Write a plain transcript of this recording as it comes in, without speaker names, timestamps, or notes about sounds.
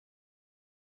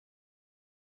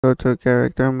go to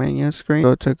character menu screen,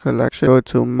 go to collection, go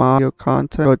to mod, your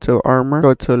content, go to armor,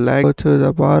 go to leg, go to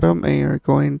the bottom, and you're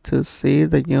going to see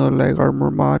the new leg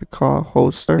armor mod called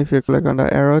holster. If you click on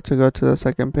the arrow to go to the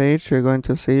second page, you're going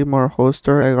to see more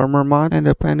holster leg armor mod, and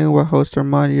depending what holster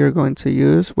mod you're going to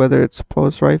use, whether it's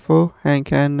pulse rifle, hand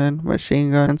cannon,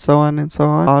 machine gun, and so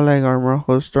on, all leg armor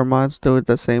holster mods do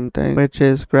the same thing, which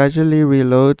is gradually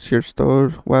reloads your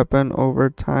stored weapon over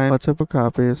time. Multiple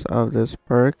copies of this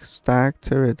perk stack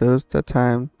to reduce the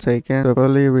time taken to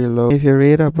fully reload. If you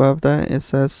read above that, it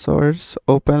says source,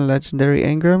 open legendary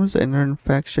engrams and earn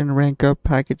faction rank up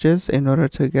packages in order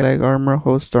to get leg armor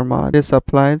holster mod. This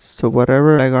applies to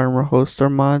whatever leg armor holster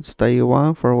mods that you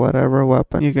want for whatever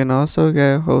weapon. You can also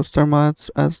get holster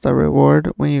mods as the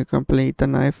reward when you complete the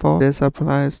nightfall. This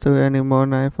applies to any more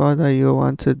nightfall that you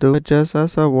want to do. But just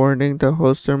as a warning, the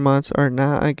holster mods are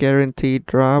not a guaranteed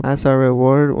drop. As a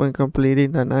reward when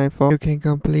completing the nightfall, you can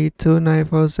complete 2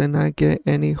 nightfalls and not get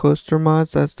any holster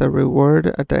mods as the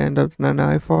reward at the end of the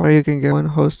nightfall, or you can get 1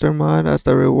 holster mod as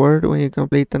the reward when you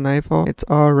complete the nightfall. It's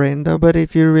all random, but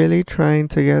if you're really trying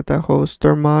to get the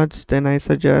holster mods, then I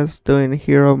suggest doing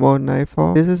hero mode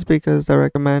nightfall. This is because the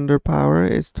recommended power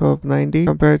is 1290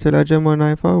 compared to legend mode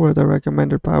nightfall where the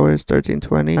recommended power is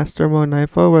 1320, master mode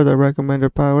nightfall where the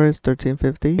recommended power is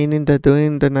 1350, meaning that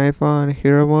doing the nightfall on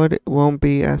hero mode won't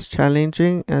be as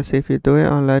challenging as if you do it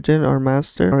on legend or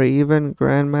master or even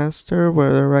grandmaster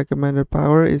where the recommended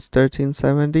power is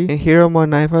 1370. In hero mode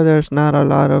nightfall, there's not a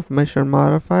lot of mission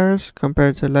modifiers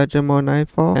compared to legend mode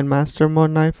nightfall and master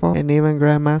mode nightfall and even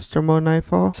grandmaster mode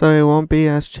nightfall, so it won't be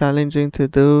as challenging to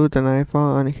do the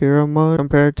nightfall on hero mode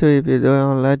compared to if you do it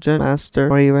on legend, master,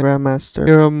 or even grandmaster.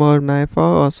 Hero mode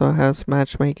nightfall also has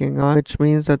matchmaking on, which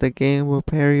means that the game will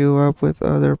pair you up with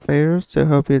other players to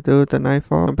help you do the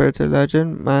nightfall compared to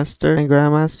legend, master, and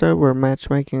grandmaster where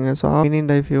matchmaking is off, meaning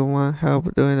that if you want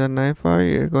help doing the nightfall,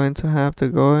 you're going to have to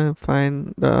go and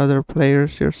find the other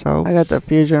players yourself. I got the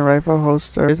fusion rifle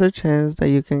holster. There's a chance that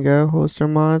you can get holster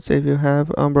mods if you have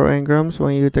Umbro engrams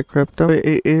when you decrypt them.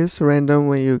 It is random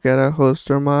when you get a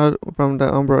holster mod from the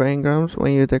Umbro engrams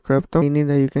when you decrypt them, meaning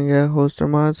that you can get holster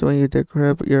mods when you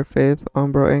decrypt your 5th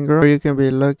Umbro engram, or you can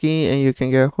be lucky and you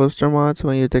can get holster mods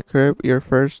when you decrypt your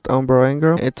 1st Umbro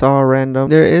engram. It's all random.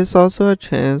 There is also a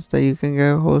chance that you can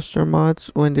get holster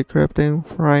mods when decrypting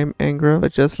prime engram,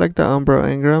 but just like the Umbro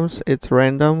engrams, it's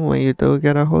random when you do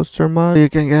get a holster mod. You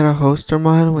can get a holster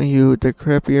mod when you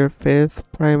decrypt your 5th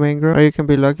prime engram, or you can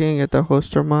be lucky and get the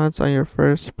holster mods on your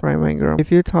 1st prime engram.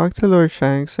 If you talk to Lord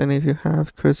Shanks and if you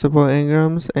have crucible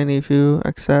engrams and if you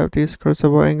accept these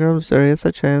crucible engrams, there is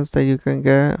a chance that you can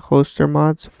get holster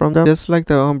mods from them. Just like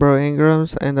the Umbro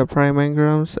engrams and the prime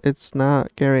engrams, it's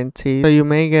not guaranteed. So you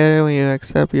may get it when you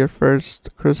accept your 1st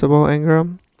crucible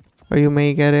engram, or you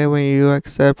may get it when you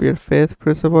accept your 5th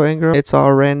crucible engram. It's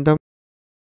all random.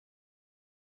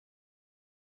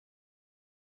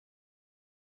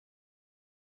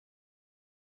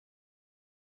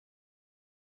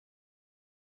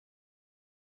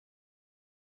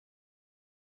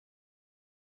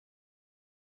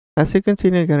 As you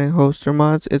continue getting holster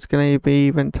mods, it's gonna be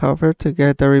even tougher to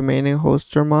get the remaining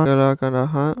holster mods. Good luck on the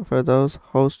hunt for those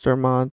holster mods.